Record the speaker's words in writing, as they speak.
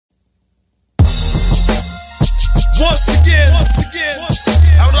Once again,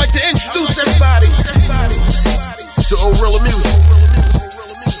 I would like to introduce everybody to Orilla Music.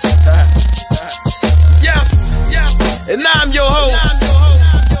 Yes, and I'm your host,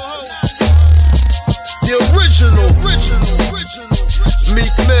 the original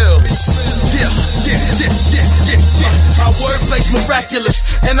Meek Millz. My wordplay's miraculous,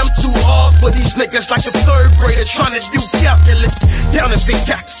 and I'm too hard for these niggas like a third grader trying to do calculus. Down if it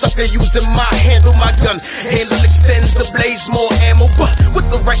cocksucker using my handle, my gun handle extends the blaze, more ammo, but with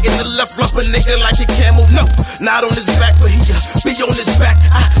the right and the left, lump a nigga like a camel. No, not on his back, but he be on his back.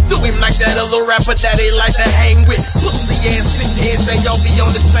 I do him like that other rapper that they like to hang with. Pussy ass thick heads, and y'all be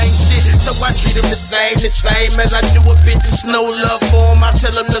on the same shit, so I treat him the same as I do a bitch. It's no love for him, I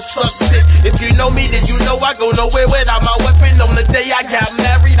tell him to suck dick. If you know me, then you know I go nowhere without my weapon. On the day I got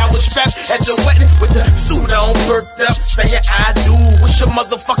married, I was strapped at the wedding with the suit on, perked up, saying I do. Wish a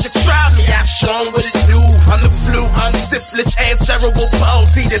motherfucker try me, I shown what it do. I'm the flu, I'm syphilis, and cerebral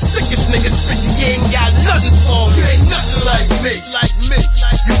palsy. The sickest niggas spit, you ain't got nothing for me. You ain't nothing like me.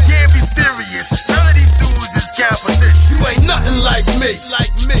 You can't be serious, none of these dudes is competition. You ain't nothing like me.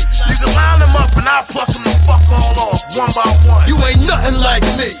 You can line them up and I'll pluck them the fuck all off, one by one. You ain't nothing like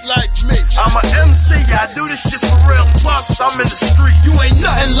me. I'm a MC, I do this shit for real, plus I'm in the street. You ain't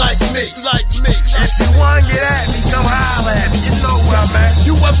nothing like me. If you wanna get at me, come holler at me, you know where I'm at.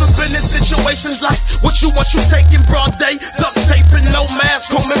 You ever been in situations like what you want, you taking broad day, duct taping, no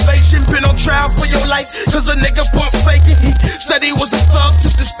mask, home invasion, been on trial for your life, cause a nigga bump faking. He said he was a thug,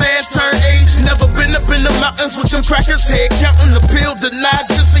 took the stand, turned age. Never been up in the mountains with them crackers, head counting the pill, denied,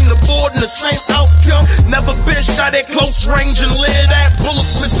 just seen the board and the same outcome. Never been shot at close range and lit at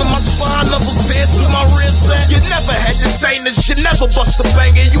bullets missing my spine, never pierced through my ribs. You never had detainers, you never bust a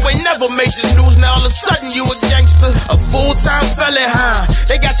banger, you ain't never made the news, now all of a sudden you a gangster, a full-time felon, huh?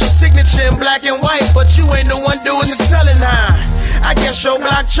 They got your signature in black and white, but you ain't the one doing the telling, huh? I guess your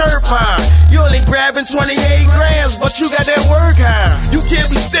block chirp, huh? You only grabbing 28 grams, but you got that work, huh? You can't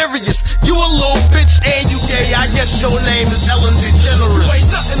be serious, you a little bitch and you gay, I guess your name is Ellen DeGeneres. You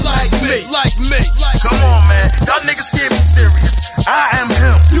ain't nothing like me. Come on, man, y'all niggas can't be serious, I am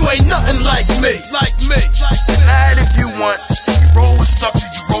him. You ain't nothing like me. Deny it if you want, you roll with something,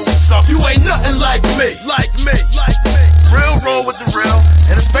 you roll with something. You ain't nothing like me. Real roll with the real,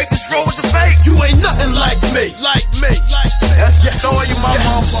 and the fake is roll with the fake. You ain't nothing like me. That's the story of my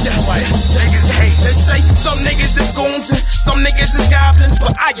motherfucking life. Niggas hate. They say some niggas is goons, some niggas is goblins,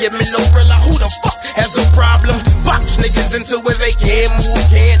 but I give me no real. Who the fuck has a problem? Box niggas into where they can't move,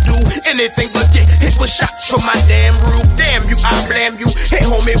 can't do anything but get hit with shots from my damn roof. Damn you, I blame you. Hey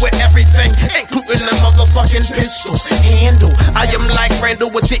homie with everything, including the motherfucking pistol handle. I am like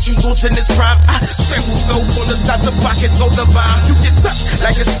Randall with the Eagles in his prime. I scramble so full of top the pockets on the bomb. You get touched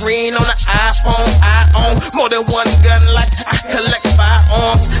like a screen on an iPhone. I own more than one gun, like I collect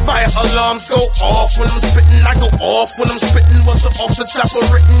firearms. Fire alarms go off when I'm spitting. I go off when I'm spitting. Was off the top of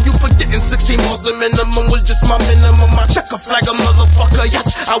written. You forgetting 16 more the minimum was just my minimum. I check a flag a motherfucker. Yes,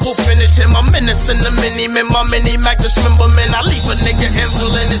 I will finish him. I'm menacing the mini-man, my mini-mac dismember man. I leave a nigga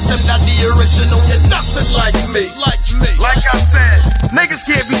insulin except not the original. You're nothing like me. Like I said, niggas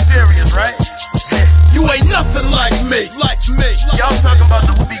can't be serious, right? You ain't nothing like me. Y'all talking about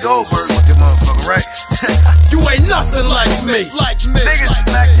the Whoopi Goldberg looking motherfucker, right? You ain't nothing like me. Niggas is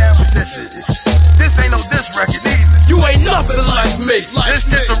not competition. This ain't no diss record either. You ain't nothing like me. This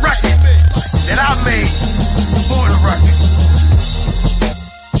just a record that I made